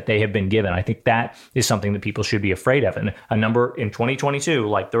wrong that they have been given. I think that is something that people should be afraid of. And a number in 2022,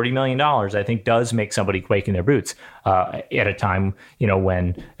 like $30 million, I think does make somebody quake in their boots at a time,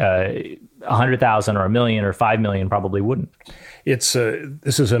 when 100,000 or $1 million or $5 million probably wouldn't. This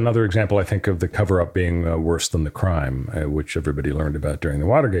is another example, I think, of the cover-up being worse than the crime, which everybody learned about during the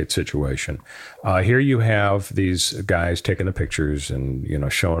Watergate situation. Here you have these guys taking the pictures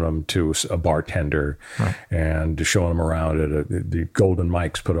and showing them to a bartender, right, and showing them around at the Golden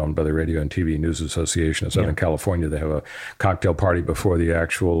Mics put on by the Radio and TV News Association of Southern California. They have a cocktail party before the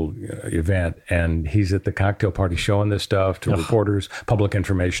actual event, and he's at the cocktail party showing this stuff to reporters, public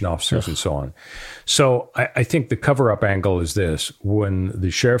information officers, and so on. So I think the cover-up angle is this. When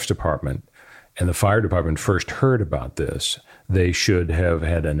the sheriff's department and the fire department first heard about this, they should have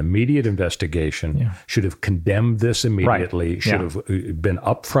had an immediate investigation, should have condemned this immediately, should have been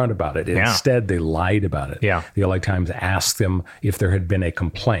upfront about it. Instead, they lied about it. The LA Times asked them if there had been a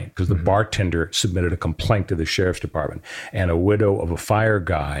complaint, because the bartender submitted a complaint to the sheriff's department, and a widow of a fire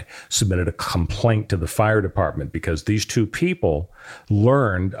guy submitted a complaint to the fire department because these two people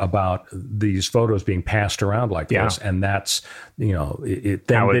learned about these photos being passed around like this, and that's it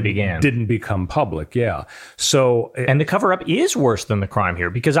didn't become public. So and the cover-up is worse than the crime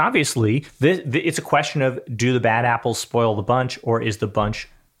here, because obviously it's a question of, do the bad apples spoil the bunch, or is the bunch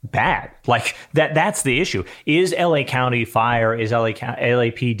bad? Like that's the issue. Is LA County Fire, is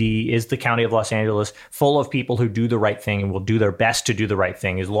LAPD, is the County of Los Angeles full of people who do the right thing and will do their best to do the right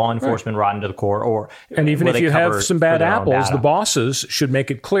thing? Is law enforcement rotten to the core? And even if you have some bad apples, the bosses should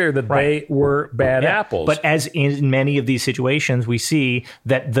make it clear that they were bad apples. But as in many of these situations, we see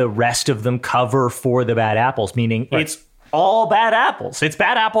that the rest of them cover for the bad apples, meaning it's all bad apples. It's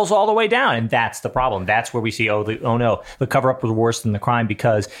bad apples all the way down. And that's the problem. That's where we see, oh no, the cover-up was worse than the crime,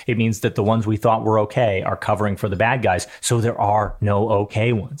 because it means that the ones we thought were okay are covering for the bad guys. So there are no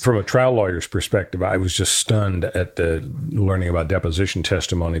okay ones. From a trial lawyer's perspective, I was just stunned at learning about deposition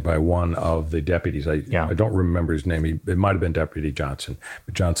testimony by one of the deputies. I don't remember his name. It might have been Deputy Johnson,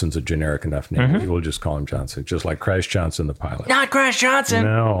 but Johnson's a generic enough name. We'll just call him Johnson, just like Crash Johnson, the pilot. Not Crash Johnson.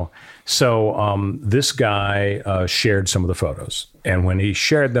 No. So this guy shared some of the photos. And when he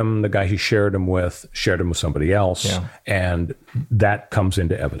shared them, the guy he shared them with somebody else. And that comes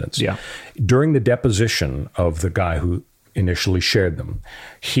into evidence. During the deposition of the guy who initially shared them,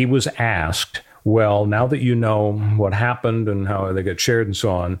 he was asked, well, now that you know what happened and how they get shared and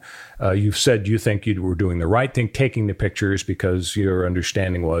so on, you've said you think you were doing the right thing, taking the pictures, because your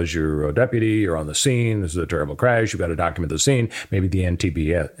understanding was you're a deputy, you're on the scene, this is a terrible crash, you've got to document the scene, maybe the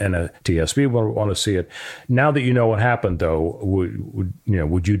NTSB will want to see it. Now that you know what happened, though,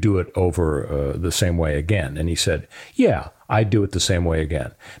 would you do it over the same way again? And he said, yeah, I'd do it the same way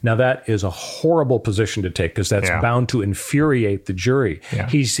again. Now, that is a horrible position to take, because that's bound to infuriate the jury.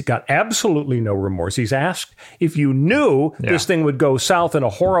 He's got absolutely no remorse. He's asked, if you knew this thing would go south in a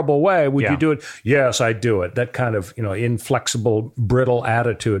horrible way, would you do it? Yes, I'd do it. That kind of inflexible, brittle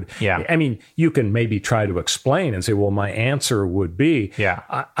attitude. I mean, you can maybe try to explain and say, well, my answer would be,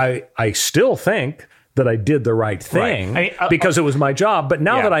 I still think that I did the right thing because it was my job. But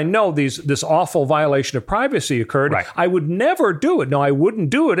now that I know this awful violation of privacy occurred, I would never do it. No, I wouldn't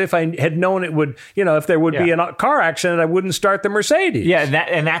do it if I had known it would, if there would be a car accident, I wouldn't start the Mercedes.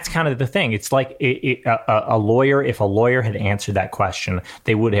 And that's kind of the thing. It's like a lawyer, if a lawyer had answered that question,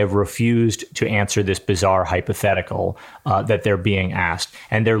 they would have refused to answer this bizarre hypothetical that they're being asked.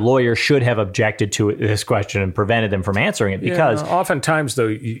 And their lawyer should have objected to this question and prevented them from answering it, because oftentimes, though,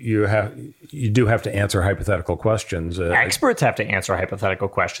 you do have to answer answer hypothetical questions. Experts have to answer hypothetical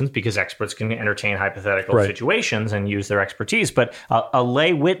questions because experts can entertain hypothetical situations and use their expertise. But a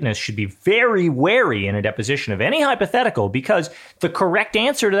lay witness should be very wary in a deposition of any hypothetical, because the correct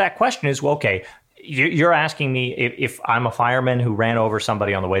answer to that question is, well, okay, you're asking me if I'm a fireman who ran over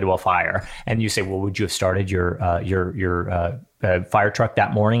somebody on the way to a fire, and you say, well, would you have started your fire truck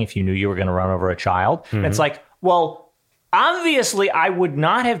that morning if you knew you were going to run over a child? Mm-hmm. It's like, well, obviously, I would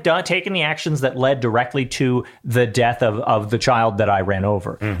not have taken the actions that led directly to the death of the child that I ran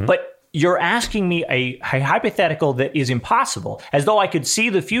over. Mm-hmm. But you're asking me a hypothetical that is impossible, as though I could see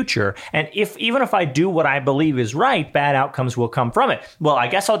the future. And even if I do what I believe is right, bad outcomes will come from it. Well, I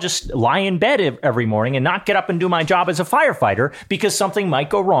guess I'll just lie in bed every morning and not get up and do my job as a firefighter because something might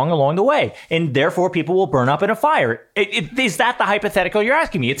go wrong along the way. And therefore, people will burn up in a fire. Is that the hypothetical you're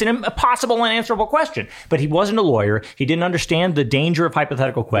asking me? It's an impossible, unanswerable question. But he wasn't a lawyer. He didn't understand the danger of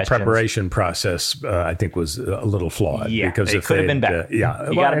hypothetical questions. The preparation process, I think, was a little flawed. Yeah, because it could have been better. You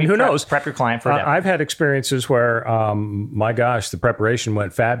got to be who knows? Prep your client for that. I've had experiences where, my gosh, the preparation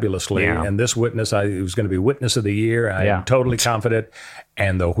went fabulously, and this witness, it was going to be witness of the year. I am totally confident,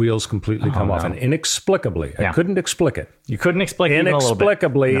 and the wheels completely come off, and inexplicably, I couldn't explain it. You couldn't explain it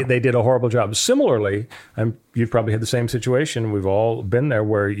inexplicably. They did a horrible job. Similarly, you've probably had the same situation. We've all been there,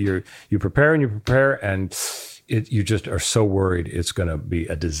 where you prepare, and you just are so worried it's going to be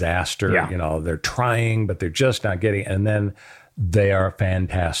a disaster. Yeah. They're trying, but they're just not getting, and then they are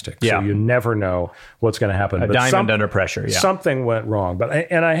fantastic. Yeah. So you never know what's going to happen. A diamond under pressure. Yeah. Something went wrong. But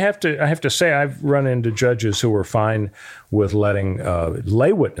I have to say, I've run into judges who were fine with letting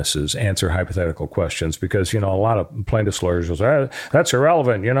lay witnesses answer hypothetical questions, because a lot of plaintiffs' lawyers will say, that's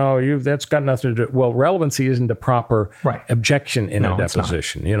irrelevant. That's got nothing to do. Well, relevancy isn't a proper objection in a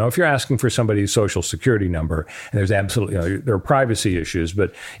deposition. If you're asking for somebody's social security number, and there's absolutely there are privacy issues,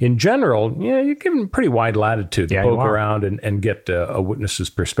 but in general, you're given pretty wide latitude to poke around and get a witness's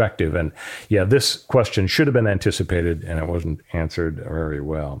perspective. And this question should have been anticipated, and it wasn't answered very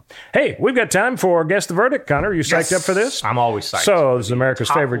well. Hey, we've got time for Guess the Verdict. Connor, are you psyched up for this? I'm always psyched. So this is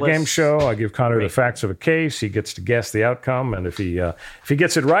America's favorite game show. I give Connor the facts of a case. He gets to guess the outcome, and if he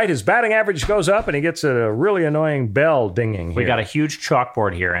gets it right, his batting average goes up, and he gets a really annoying bell dinging here. We got a huge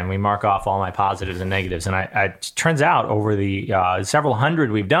chalkboard here, and we mark off all my positives and negatives. And it turns out over the several hundred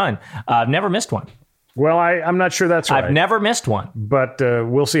we've done, I've never missed one. Well, I'm not sure that's right. I've never missed one. But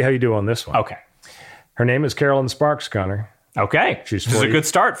we'll see how you do on this one. Okay. Her name is Carolyn Sparks, Connor. Okay. This is a good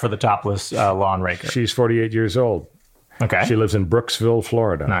start for the topless lawn raker. She's 48 years old. Okay. She lives in Brooksville,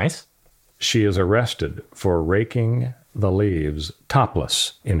 Florida. Nice. She is arrested for raking the leaves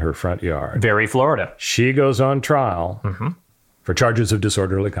topless in her front yard. Very Florida. She goes on trial for charges of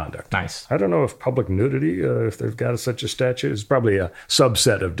disorderly conduct. Nice. I don't know if public nudity, if they've got such a statute, is probably a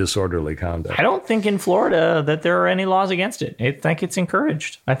subset of disorderly conduct. I don't think in Florida that there are any laws against it. I think it's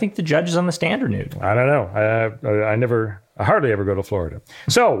encouraged. I think the judges on the stand are nude. I don't know. I hardly ever go to Florida.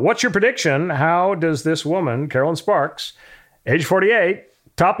 So what's your prediction? How does this woman, Carolyn Sparks, age 48,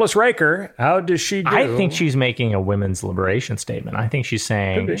 topless raker, how does she do? I think she's making a women's liberation statement. I think she's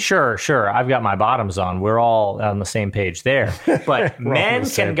saying, sure, I've got my bottoms on. We're all on the same page there. But men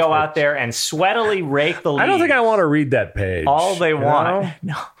can go out there and sweatily rake the leaves. I don't think I want to read that page. All they want.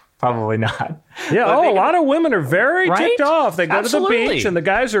 No, probably not. Yeah, a lot of women are very ticked off. They go to the beach and the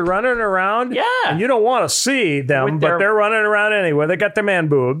guys are running around. Yeah. And you don't want to see them, but they're running around anyway. They got their man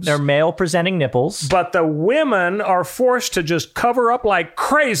boobs. They're male presenting nipples. But the women are forced to just cover up like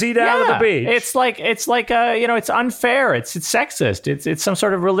crazy down at the beach. It's like it's unfair. It's sexist. It's some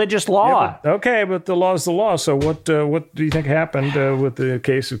sort of religious law. Yeah, but the law's the law. So what do you think happened with the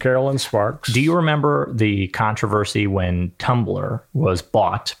case of Carolyn Sparks? Do you remember the controversy when Tumblr was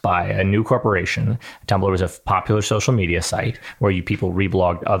bought by a new corporation? Tumblr was a popular social media site where people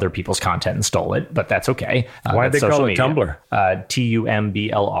reblogged other people's content and stole it, but that's okay. Why'd they call it Tumblr?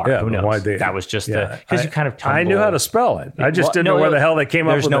 Tumblr. Yeah, who knows? That was just because you kind of tumble. I knew how to spell it. I just didn't know where the hell they came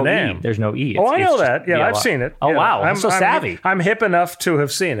up with the name. There's no E. I know that. Yeah, I've seen it. Oh, wow. I'm so savvy. I'm hip enough to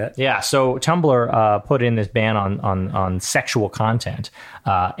have seen it. Yeah, so Tumblr put in this ban on sexual content.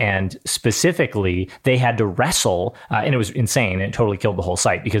 And specifically, they had to wrestle, and it was insane. It totally killed the whole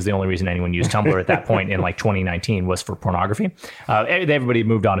site because the only reason anyone used Tumblr at that point in 2019 was for pornography. Everybody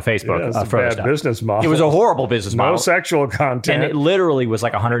moved on to Facebook. Yeah, it's a bad business model. It was a horrible business model. No sexual content. And it literally was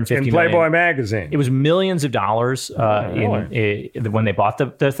like $150 million. In Playboy magazine. It was millions of dollars when they bought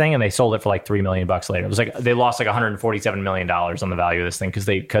the thing, and they sold it for like $3 million later. It was like they lost like $147 million on the value of this thing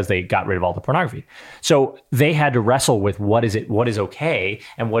because they got rid of all the pornography. So they had to wrestle with what is okay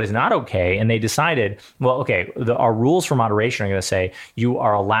and what is not okay. And they decided, well, okay, our rules for moderation are going to say you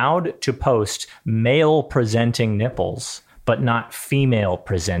are allowed to post post male presenting nipples, but not female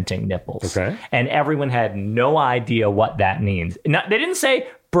presenting nipples. Okay. And everyone had no idea what that means. They didn't say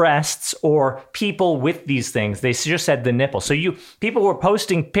breasts or people with these things. They just said the nipple. So people were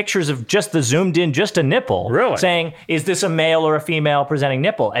posting pictures of just the zoomed in, just a nipple, really? Saying, is this a male or a female presenting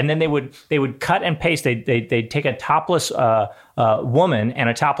nipple? And then they would cut and paste. They'd take a topless woman and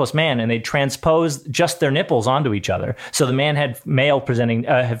a topless man, and they'd transpose just their nipples onto each other. So the man had female presenting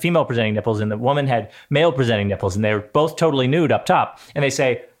nipples, and the woman had male presenting nipples, and they were both totally nude up top. And they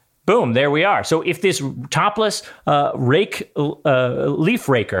say, boom, there we are. So if this topless leaf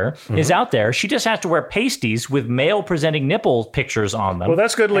raker is out there, she just has to wear pasties with male-presenting nipple pictures on them. Well,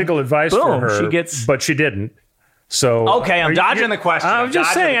 that's good legal advice for her, but she didn't. So okay, I'm dodging the question. I'm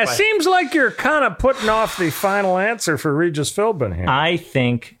just saying, it seems like you're kind of putting off the final answer for Regis Philbin here. I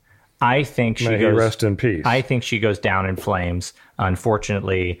think she May he rest in peace. I think she goes down in flames.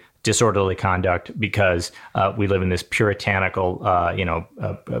 Unfortunately, disorderly conduct, because we live in this puritanical,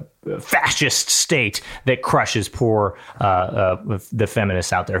 fascist state that crushes poor the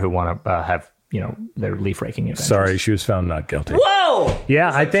feminists out there who want to have their leaf raking adventures. Sorry, she was found not guilty. Whoa!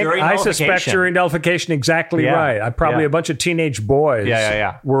 Yeah, I suspect jury nullification. Exactly right. A bunch of teenage boys.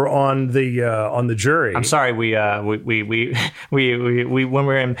 Were on the jury. I'm sorry. We when we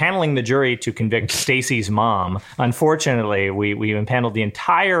were impaneling the jury to convict Stacy's mom, unfortunately, we impaneled the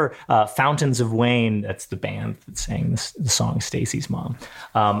entire Fountains of Wayne. That's the band that sang the song Stacy's Mom,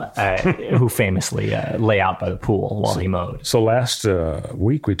 who famously lay out by the pool while he mowed. So last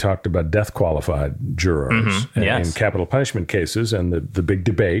week we talked about death qualified jurors in capital punishment cases, and the big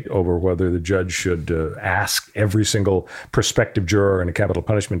debate over whether the judge should ask every single prospective juror in a capital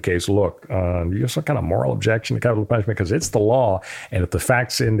punishment case, look, you have some kind of moral objection to capital punishment because it's the law, and if the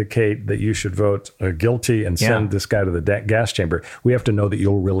facts indicate that you should vote guilty and send this guy to the gas chamber, we have to know that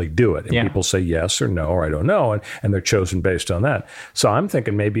you'll really do it. And people say yes or no or I don't know, and they're chosen based on that. So I'm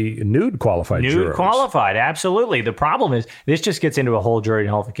thinking maybe nude qualified jurors. Nude qualified, absolutely. The problem is this just gets into a whole jury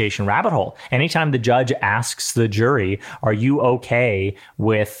nullification rabbit hole. Anytime the judge asks the jury, "Are you okay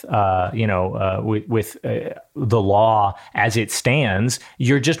with the law as it stands?"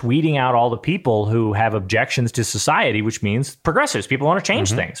 you're just weeding out all the people who have objections to society, which means progressives, people want to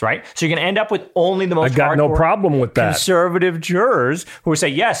change things, right? So you're going to end up with only the most no problem with that conservative jurors who say,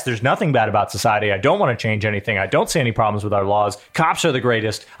 "Yes, there's nothing bad about society. I don't want to change anything. I don't see any problems with our laws. Cops are the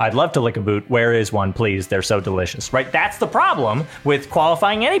greatest. I'd love to lick a boot. Where is one, please? They're so delicious," right? That's the problem with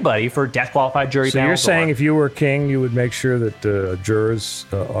qualifying anybody for death qualified jury. So you're saying if you were king, you would make sure that jurors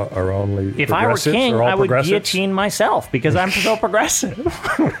are only if I were king, I would guillotine myself because I'm so progressive.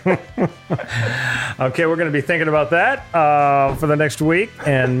 Okay, we're going to be thinking about that for the next week.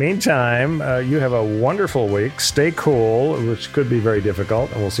 And meantime, you have a wonderful week. Stay cool, which could be very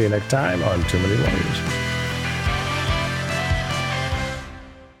difficult. And we'll see you next time on Too Many Lawyers.